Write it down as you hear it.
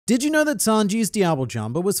Did you know that Sanji's Diable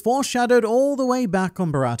Jambe was foreshadowed all the way back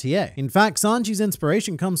on Baratier? In fact, Sanji's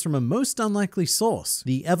inspiration comes from a most unlikely source,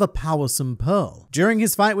 the ever-powersome Pearl. During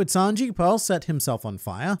his fight with Sanji, Pearl set himself on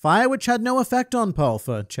fire which had no effect on Pearl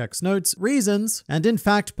for checks notes reasons, and in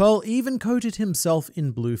fact, Pearl even coated himself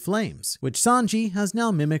in blue flames, which Sanji has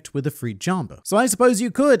now mimicked with a freed Jambe. So I suppose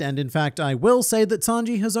you could, and in fact I will say that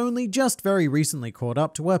Sanji has only just very recently caught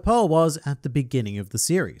up to where Pearl was at the beginning of the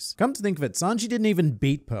series. Come to think of it, Sanji didn't even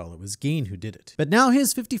beat Pearl, it was Gin who did it. But now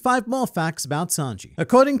here's 55 more facts about Sanji.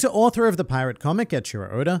 According to author of the pirate comic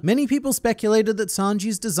Eiichiro Oda, many people speculated that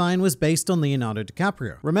Sanji's design was based on Leonardo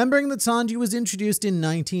DiCaprio. Remembering that Sanji was introduced in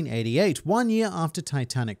 1988, 1 year after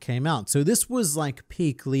Titanic came out, so this was like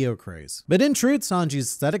peak Leo craze. But in truth, Sanji's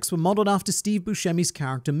aesthetics were modeled after Steve Buscemi's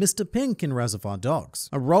character Mr. Pink in Reservoir Dogs,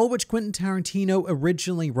 a role which Quentin Tarantino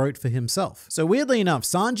originally wrote for himself. So weirdly enough,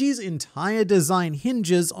 Sanji's entire design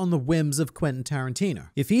hinges on the whims of Quentin Tarantino.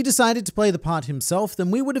 If he decided to play the part himself, then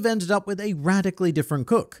we would have ended up with a radically different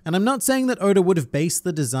cook. And I'm not saying that Oda would have based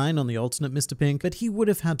the design on the alternate Mr. Pink, but he would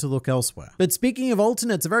have had to look elsewhere. But speaking of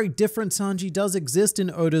alternates, a very different Sanji does exist in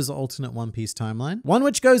Oda's alternate One Piece timeline, one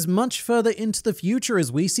which goes much further into the future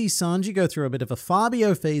as we see Sanji go through a bit of a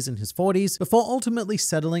Fabio phase in his 40s before ultimately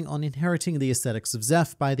settling on inheriting the aesthetics of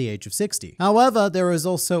Zeph by the age of 60. However, there is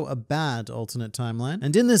also a bad alternate timeline,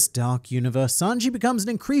 and in this dark universe, Sanji becomes an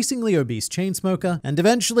increasingly obese chain smoker and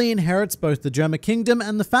eventually inherits both the Germa Kingdom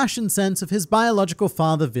and the fashion sense of his biological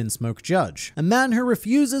father Vince Smoke Judge, a man who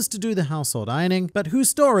refuses to do the household ironing, but whose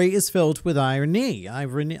story is filled with irony, as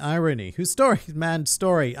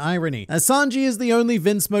Sanji is the only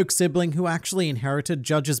Vince Smoke sibling who actually inherited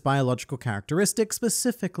Judge's biological characteristics,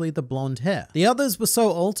 specifically the blonde hair. The others were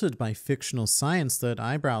so altered by fictional science that,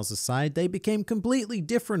 eyebrows aside, they became completely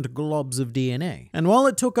different globs of DNA. And while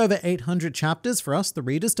it took over 800 chapters for us, the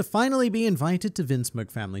readers, to finally be invited to Vince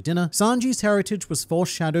Smoke family dinner, Sanji's heritage was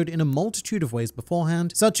foreshadowed in a multitude of ways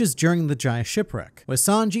beforehand, such as during the Jaya shipwreck, where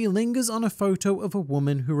Sanji lingers on a photo of a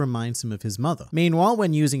woman who reminds him of his mother. Meanwhile,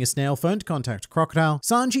 when using a snail phone to contact Crocodile,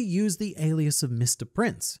 Sanji used the alias of Mr.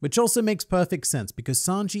 Prince, which also makes perfect sense because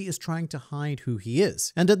Sanji is trying to hide who he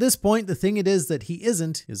is. And at this point, the thing it is that he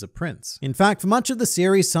isn't is a prince. In fact, for much of the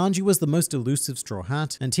series, Sanji was the most elusive Straw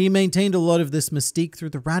Hat, and he maintained a lot of this mystique through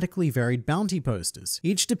the radically varied bounty posters,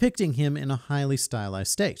 each depicting him in a highly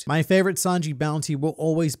stylized state. My favorite Sanji bounty will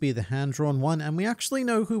always be the hand-drawn one, and we actually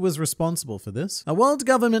know who was responsible for this. A world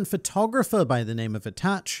government photographer by the name of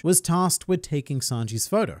Attach was tasked with taking Sanji's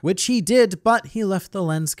photo, which he did, but he left the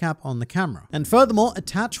lens cap on the camera. And furthermore,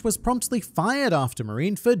 Attach was promptly fired after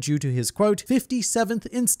Marineford due to his, quote, 57th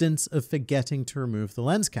instance of forgetting to remove the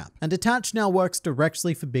lens cap. And Attach now works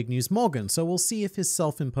directly for Big News Morgan, so we'll see if his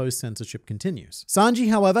self-imposed censorship continues. Sanji,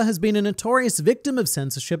 however, has been a notorious victim of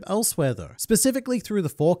censorship elsewhere though, specifically through the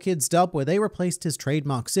 4Kids dub where they replaced his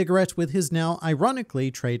trademark cigarette with his now,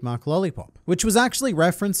 ironically, trademark lollipop, which was actually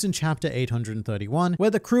referenced in chapter 831, where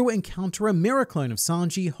the crew encounter a mirror clone of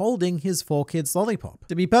Sanji holding his 4Kids lollipop.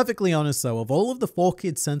 To be perfectly honest though, of all of the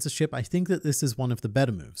 4Kids censorship, I think that this is one of the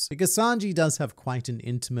better moves, because Sanji does have quite an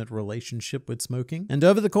intimate relationship with smoking, and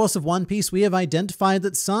over the course of One Piece we have identified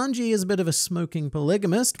that Sanji is a bit of a smoking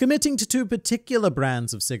polygamist, committing to 2 particular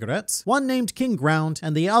brands of cigarettes, one named King Ground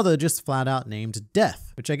and the other just flat out named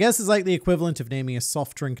Death, which I guess is like the equivalent of naming a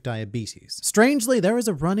soft drink diabetes. Strangely, there is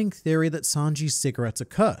a running theory that Sanji's cigarettes are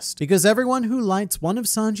cursed, because everyone who lights one of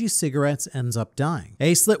Sanji's cigarettes ends up dying.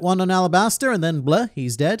 Ace lit one on Alabasta and then blah,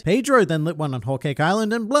 he's dead. Pedro then lit one on Whole Cake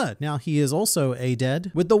Island and blah, now he is also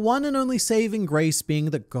dead, with the one and only saving grace being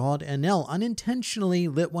that God Enel unintentionally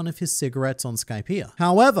lit one of his cigarettes on Skypiea.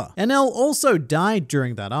 However, Enel also died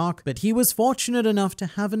during that arc, but he was fortunate enough to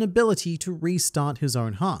have an ability to restart his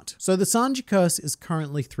own heart. So the Sanji curse is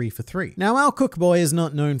currently 3 for 3. Now our cook boy is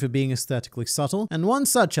not known for being aesthetically subtle, and one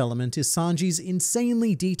such element is Sanji's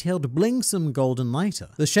insanely detailed blingsome golden lighter.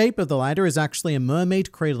 The shape of the lighter is actually a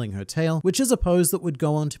mermaid cradling her tail, which is a pose that would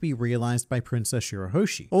go on to be realized by Princess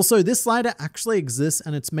Shirahoshi. Also, this lighter actually exists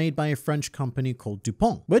and it's made by a French company called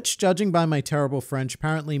Dupont, which, judging by my terrible French,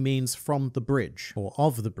 apparently means from the bridge, or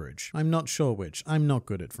of the bridge. I'm not sure which. I'm not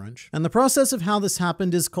good at French. And the process of how this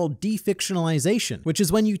happened is called defictionalization, which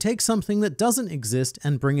is when you take something that doesn't exist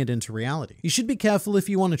and bring it into reality. You should be careful if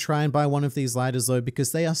you want to try and buy one of these lighters though,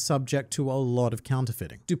 because they are subject to a lot of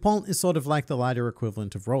counterfeiting. Dupont is sort of like the lighter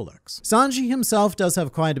equivalent of Rolex. Sanji himself does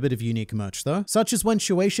have quite a bit of unique merch though, such as when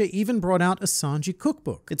Shueisha even brought out a Sanji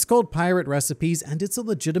cookbook. It's called Pirate Recipes and it's a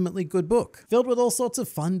legitimately good book, filled with all sorts of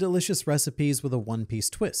fun, delicious recipes with a One Piece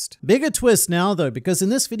twist. Bigger twist now though, because in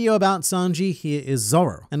this video about Sanji, here is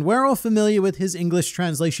Zoro, and we're all familiar with his English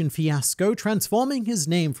translation fiasco transforming his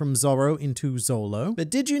name from Zoro into Zolo though. But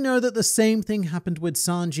did you know that the same thing happened with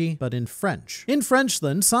Sanji, but in French? In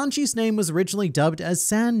Frenchland, Sanji's name was originally dubbed as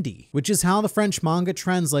Sandy, which is how the French manga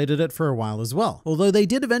translated it for a while as well. Although they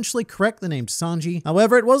did eventually correct the name to Sanji,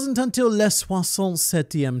 however, it wasn't until Le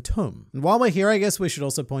 67e tome. And while we're here, I guess we should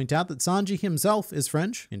also point out that Sanji himself is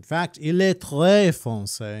French. In fact, il est très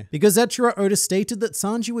français. Because Eiichiro Oda stated that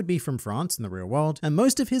Sanji would be from France in the real world, and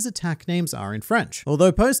most of his attack names are in French.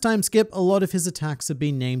 Although post-time skip, a lot of his attacks have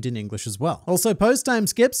been named in English as well. Also, post-time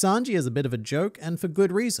skip, Sanji is a bit of a joke, and for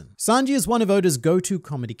good reason. Sanji is one of Oda's go-to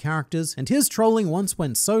comedy characters, and his trolling once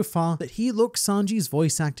went so far that he looked Sanji's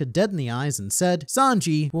voice actor dead in the eyes and said,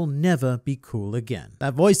 "Sanji will never be cool again."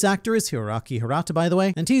 That voice actor is Hiroaki Hirata, by the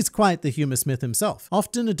way, and he's quite the humor smith himself,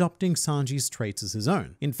 often adopting Sanji's traits as his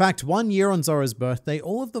own. In fact, 1 year on Zoro's birthday,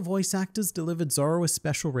 all of the voice actors delivered Zoro a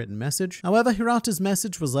special written message. However, Hirata's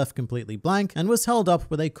message was left completely blank and was held up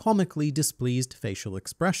with a comically displeased facial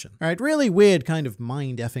expression. Alright, really weird kind of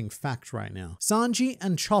mind-effing fact right now. Sanji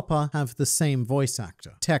and Chopper have the same voice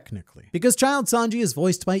actor, technically. Because Child Sanji is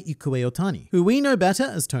voiced by Ikue Otani, who we know better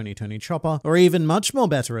as Tony Chopper, or even much more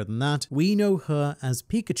better than that, we know her as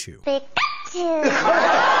Pikachu.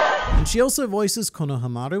 And she also voices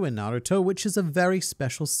Konohamaru in Naruto, which is a very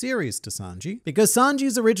special series to Sanji, because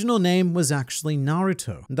Sanji's original name was actually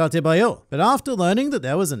Naruto, Datebayo. But after learning that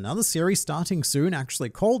there was another series starting soon actually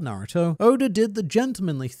called Naruto, Oda did the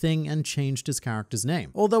gentlemanly thing and changed his character's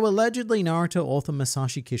name. Although allegedly Naruto author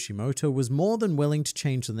Masashi Kishimoto was more than willing to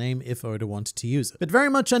change the name if Oda wanted to use it. But very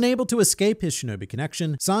much unable to escape his shinobi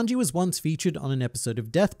connection, Sanji was once featured on an episode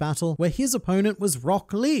of Death Battle where his opponent was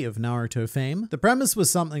Rock Lee of Naruto fame. The premise was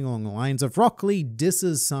something along the lines of Rock Lee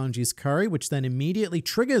disses Sanji's curry, which then immediately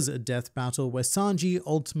triggers a death battle where Sanji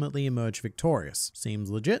ultimately emerged victorious. Seems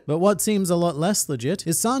legit. But what seems a lot less legit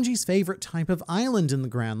is Sanji's favorite type of island in the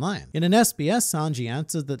Grand Line. In an SBS, Sanji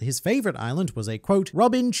answered that his favorite island was a, quote,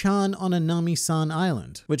 Robin-chan on a Nami-san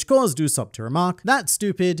island, which caused Usopp to remark, "That's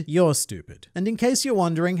stupid, you're stupid." And in case you're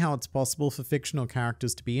wondering how it's possible for fictional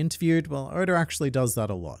characters to be interviewed, well, Oda actually does that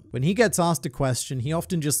a lot. When he gets asked a question, he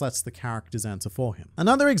often just lets the characters answer for him.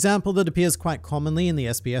 Another example that appears quite commonly in the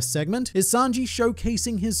SBS segment is Sanji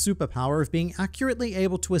showcasing his superpower of being accurately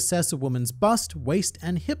able to assess a woman's bust, waist,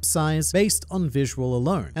 and hip size based on visual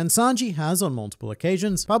alone. And Sanji has, on multiple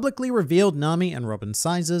occasions, publicly revealed Nami and Robin's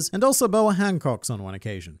sizes, and also Boa Hancock's on one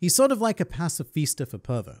occasion. He's sort of like a pacifista for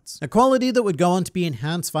perverts. A quality that would go on to be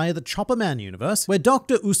enhanced via the Chopper Man universe, where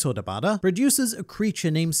Dr. Usodabara produces a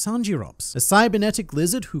creature named Sanjirops, a cybernetic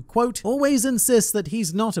lizard who, quote, always insists that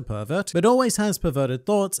he's not a pervert, but always has perverted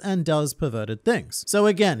thoughts and does perverted things. So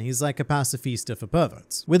again, he's like a pacifista for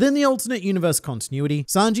perverts. Within the alternate universe continuity,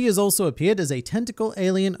 Sanji has also appeared as a tentacle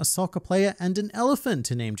alien, a soccer player, and an elephant,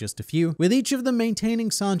 to name just a few, with each of them maintaining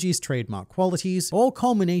Sanji's trademark qualities, all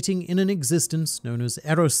culminating in an existence known as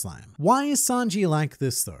Eroslime. Why is Sanji like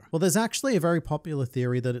this though? Well, there's actually a very popular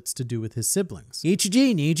theory that it's to do with his siblings.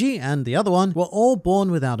 Ichiji, Niji, and the other one were all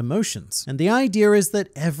born without emotions, and the idea is that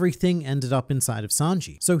everything ended up inside of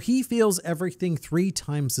Sanji, so he feels everything 3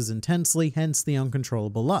 times as intensely, hence the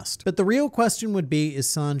uncontrollable lust. But the real question would be, is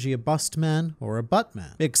Sanji a bust man or a butt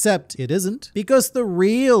man? Except it isn't, because the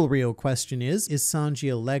real question is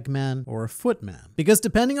Sanji a leg man or a foot man? Because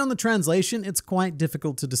depending on the translation, it's quite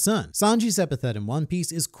difficult to discern. Sanji's epithet in One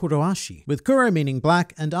Piece is Kuroashi, with Kuro meaning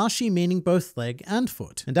black and Ashi meaning both leg and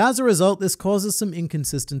foot. And as a result, this causes some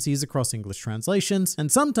inconsistencies across English translations,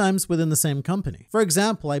 and sometimes within the same company. For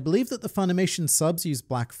example, I believe that the Funimation subs use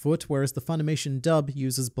black foot, whereas the Funimation dub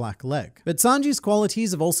uses black leg. But Sanji's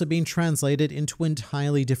qualities have also been translated into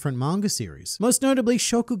entirely different manga series, most notably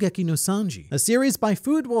Shokugeki no Sanji, a series by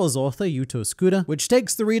Food Wars author Yuto Tsukuda, which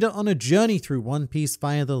takes the reader on a journey through One Piece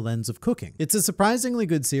via the lens of cooking. It's a surprisingly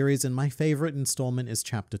good series, and my favorite installment is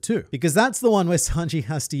Chapter 2, because that's the one where Sanji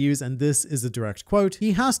has to use, and this is a direct quote,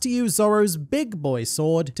 he has to use Zoro's big boy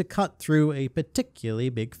sword to cut through a particularly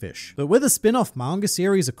big fish. But with a spin-off manga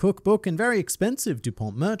series, a cookbook, and very expensive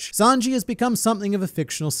DuPont merch, Sanji has become something of a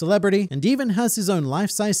fictional celebrity, and even has his own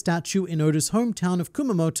life-size statue in Oda's hometown of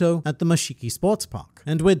Kumamoto at the Mashiki Sports Park.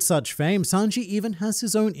 And with such fame, Sanji even has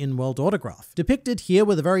his own in-world autograph, depicted here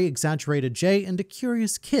with a very exaggerated J and a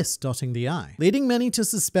curious kiss dotting the I, leading many to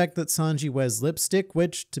suspect that Sanji wears lipstick,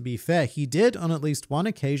 which, to be fair, he did on at least one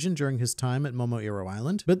occasion during his time at Momoiro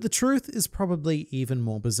Island. But the truth is probably even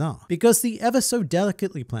more bizarre, because the ever so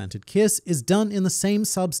delicately planted kiss is done in the same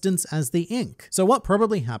substance as the ink. So what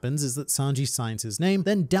probably happens is that Sanji signs his name,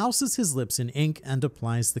 then douses his lips in ink and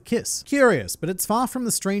applies the kiss. Curious, but it's far from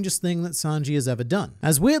the strangest thing that Sanji has ever done.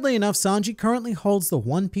 As weirdly enough, Sanji currently holds the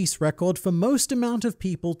One Piece record for most amount of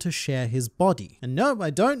people to share his body. And no, I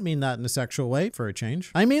don't mean that in a sexual way, for a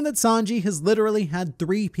change. I mean that Sanji has literally had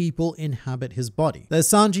 3 people inhabit his body. There's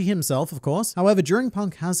Sanji himself, of course. However, during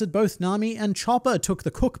Punk Hazard, both Nami and Chopper took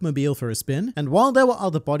the Cookmobile for a spin, and while there were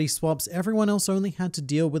other body swaps, everyone else only had to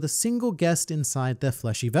deal with a single guest inside their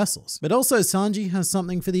fleshy vessels. But also, Sanji has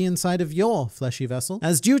something for the inside of your fleshy vessel,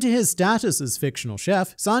 as due to his status as fictional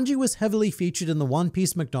chef, Sanji was heavily featured in the One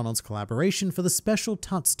Piece McDonald's collaboration for the special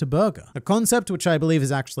Tuts to Burger, a concept which I believe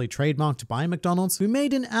is actually trademarked by McDonald's, who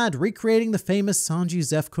made an ad recreating the famous Sanji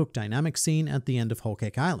Zeph Cook dynamic scene at the end of Whole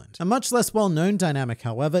Cake Island. A much less well-known dynamic,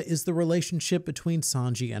 however, is the relationship between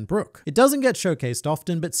Sanji and Brook. It doesn't get showcased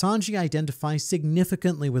often, but Sanji identifies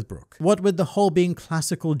significantly with Brook. What with the whole being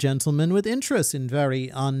classical gentlemen with interests in very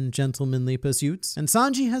ungentlemanly pursuits. And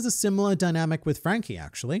Sanji has a similar dynamic with Frankie,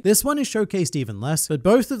 actually. This one is showcased even less, but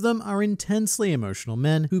both of them are intensely emotional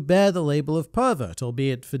men who bear the label of pervert,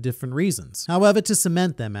 albeit for different reasons. However, to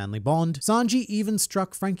cement their manly bond, Sanji even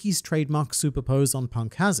struck Frankie's trademark super pose on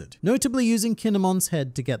Punk Hazard, notably using Kinnamon's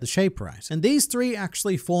head to get the shape right. And these 3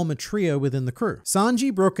 actually form a trio within the crew.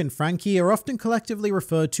 Sanji, Brook, and Frankie are often collectively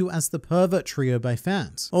referred to as the pervert trio by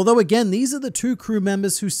fans. Although again, these are the 2 crew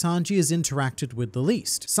members who Sanji has interacted with the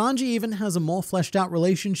least. Sanji even has a more fleshed out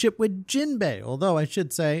relationship with Jinbei, although I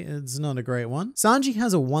should say it's not a great one. Sanji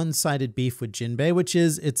has a one-sided beef with Jinbei, which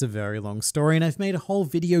is, it's a very long story, and I've made a whole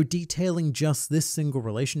video detailing just this single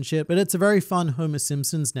relationship, but it's a very fun Homer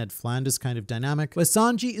Simpson's Ned Flanders kind of dynamic, where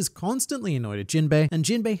Sanji is constantly annoyed at Jinbei, and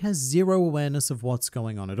Jinbei has zero awareness of what's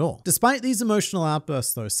going on at all. Despite these emotional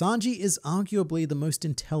outbursts though, Sanji is arguably the most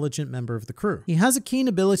intelligent member of the crew. He has a keen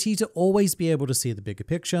ability to always be able to see the bigger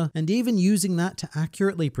picture, and even using that to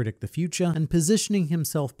accurately predict the future and positioning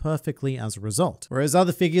himself perfectly as a result. Whereas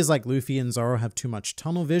other figures like Luffy and Zoro have too much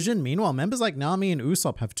tunnel vision, meanwhile members like Nami and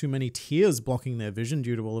Usopp have too many tears blocking their vision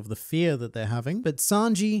due to all of the fear that they're having, but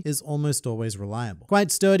Sanji is almost always reliable.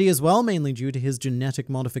 Quite sturdy as well, mainly due to his genetic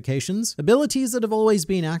modifications, abilities that have always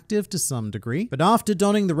been active to some degree, but after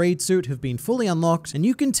donning the raid suit have been fully unlocked, and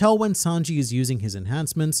you can tell when Sanji is using his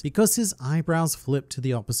enhancements because his eyebrows flip to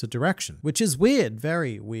the opposite direction, which is weird,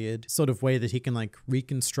 very weird, sort of way that he can like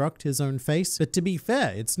reconstruct his own face. But to be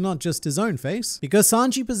fair, it's not just his own face, because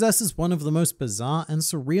Sanji possesses one of the most bizarre and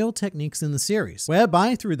surreal techniques in the series,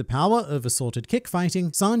 whereby through the power of assorted kick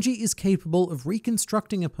fighting, Sanji is capable of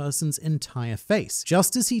reconstructing a person's entire face,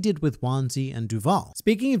 just as he did with Wanzi and Duval.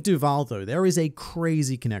 Speaking of Duval though, there is a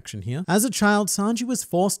crazy connection here. As a child, Sanji was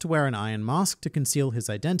forced to wear an iron mask to conceal his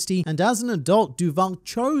identity, and as an adult, Duval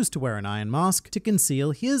chose to wear an iron mask to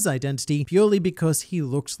conceal his identity purely because he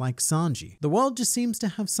looked like Sanji. The world just seems to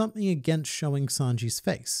have something against showing Sanji's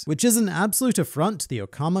face, which is an absolute affront to the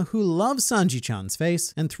Okama, who loves Sanji-chan's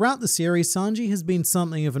face, and throughout the series, Sanji has been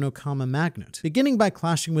something of an Okama magnet, beginning by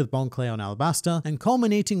clashing with Bon Clay on Alabasta and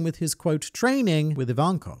culminating with his quote training with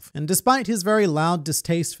Ivankov. And despite his very loud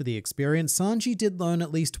distaste for the experience, Sanji did learn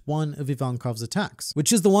at least one of Ivankov's attacks,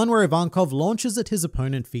 which is the one where Ivankov launches at his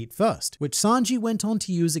opponent feet first, which Sanji went on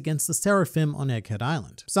to use against the Seraphim on Egghead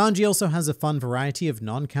Island. Sanji also has a fun variety of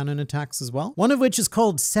non-canon attacks as well, one of which is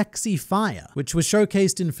called Sexy Fire, which was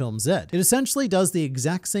showcased in Film Z. It essentially does the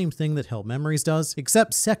exact same thing that Hell Memories does,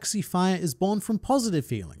 except Sexy Fire is born from positive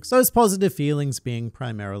feelings, those positive feelings being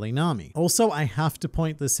primarily Nami. Also, I have to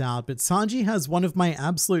point this out, but Sanji has one of my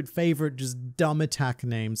absolute favorite just dumb attack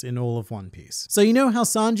names in all of One Piece. So you know how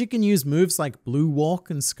Sanji can use moves like Blue Walk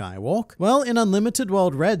and Skywalk? Well, in Unlimited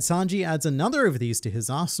World Red, Sanji adds another of these to his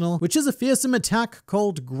arsenal, which is a fearsome attack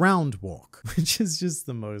called Ground Walk, which is just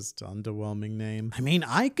the most underwhelming name. I mean,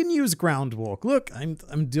 I can use Ground Walk. Look,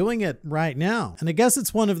 I'm doing it right now. And I guess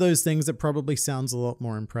it's one of those things that probably sounds a lot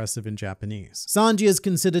more impressive in Japanese. Sanji is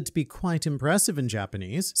considered to be quite impressive in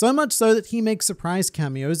Japanese, so much so that he makes surprise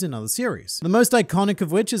cameos in other series. The most iconic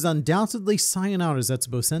of which is undoubtedly Sayonara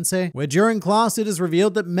Zetsubo Sensei, where during class it is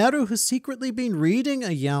revealed that Meru has secretly been reading a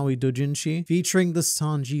yaoi doujinshi featuring the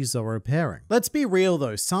Sanji-Zoro pairing. Let's be real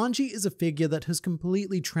though, Sanji is a figure that has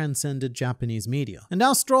completely transcended Japanese media, and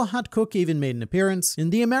our Straw Hat Cook even made an appearance in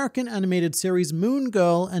the American animated series Moon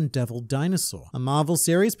Girl and Devil Dinosaur, a Marvel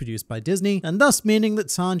series produced by Disney, and thus meaning that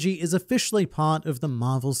Sanji is officially part of the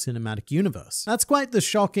Marvel Cinematic Universe. That's quite the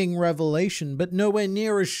shocking revelation, but nowhere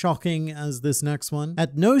near as shocking as this next one.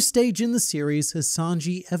 At no stage in the series has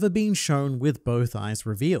Sanji ever been shown with both eyes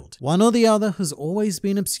revealed. One or the other has always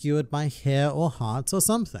been obscured by hair or hearts or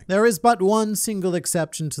something. There is but one single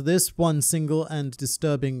exception to this, one single and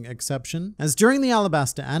disturbing exception, as during the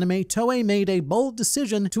Alabasta anime, Toei made a bold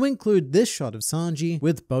decision to include with this shot of Sanji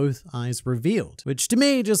with both eyes revealed, which to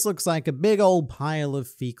me just looks like a big old pile of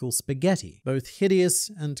fecal spaghetti, both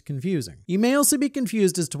hideous and confusing. You may also be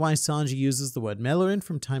confused as to why Sanji uses the word Mellerin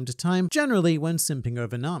from time to time, generally when simping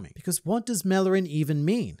over Nami, because what does Mellerin even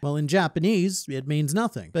mean? Well, in Japanese, it means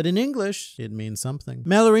nothing, but in English, it means something.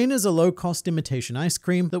 Mellerin is a low-cost imitation ice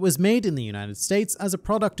cream that was made in the United States as a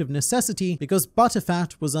product of necessity because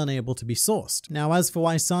butterfat was unable to be sourced. Now, as for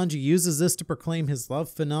why Sanji uses this to proclaim his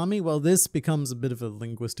love for Nami, well, this becomes a bit of a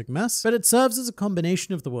linguistic mess, but it serves as a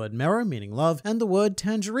combination of the word mero, meaning love, and the word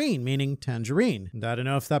tangerine, meaning tangerine. And I don't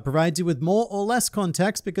know if that provides you with more or less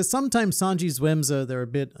context, because sometimes Sanji's whims they're a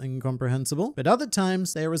bit incomprehensible, but other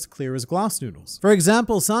times they are as clear as glass noodles. For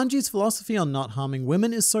example, Sanji's philosophy on not harming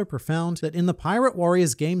women is so profound that in the Pirate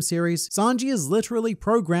Warriors game series, Sanji is literally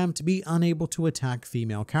programmed to be unable to attack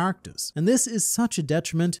female characters. And this is such a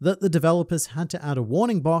detriment that the developers had to add a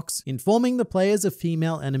warning box informing the players of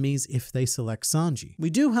female enemies if they select Sanji. We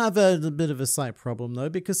do have a bit of a slight problem though,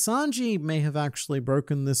 because Sanji may have actually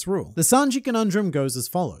broken this rule. The Sanji conundrum goes as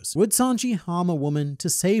follows. Would Sanji harm a woman to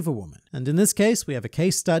save a woman? And in this case, we have a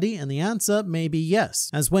case study, and the answer may be yes.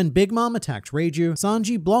 As when Big Mom attacked Reiju,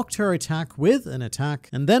 Sanji blocked her attack with an attack,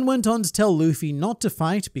 and then went on to tell Luffy not to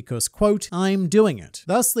fight because, quote, I'm doing it.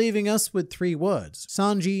 Thus leaving us with 3 words.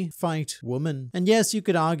 Sanji, fight, woman. And yes, you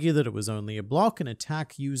could argue that it was only a block, an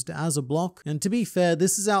attack used as a block, and to be fair,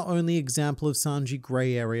 this is our only example of Sanji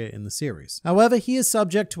gray area in the series. However, he is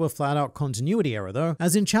subject to a flat-out continuity error though,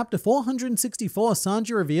 as in chapter 464,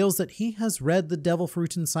 Sanji reveals that he has read the Devil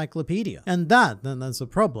Fruit Encyclopedia. And that's a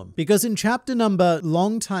problem, because in chapter number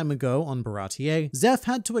long time ago on Baratie, Zeph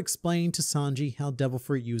had to explain to Sanji how Devil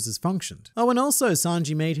Fruit uses functioned. Oh, and also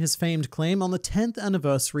Sanji made his famed claim on the 10th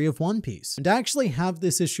anniversary of One Piece. And I actually have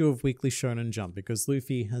this issue of Weekly Shonen Jump because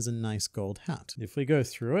Luffy has a nice gold hat. If we go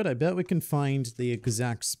through it, I bet we can find the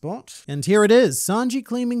exact spot. And here it is, Sanji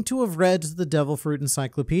claiming to have read the Devil Fruit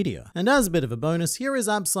Encyclopedia. And as a bit of a bonus, here is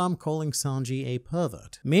Absalom calling Sanji a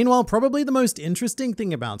pervert. Meanwhile, probably the most interesting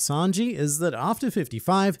thing about Sanji is that after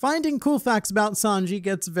 55, finding cool facts about Sanji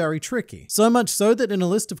gets very tricky. So much so that in a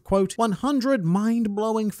list of, quote, 100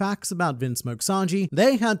 mind-blowing facts about Vinsmoke Sanji,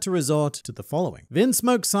 they had to resort to the following.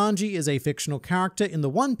 Vinsmoke Sanji is a fictional character in the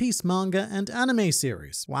One Piece manga and anime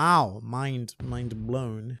series. Wow, mind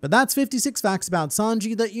blown. But that's 56 facts about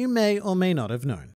Sanji that you may or may not have known.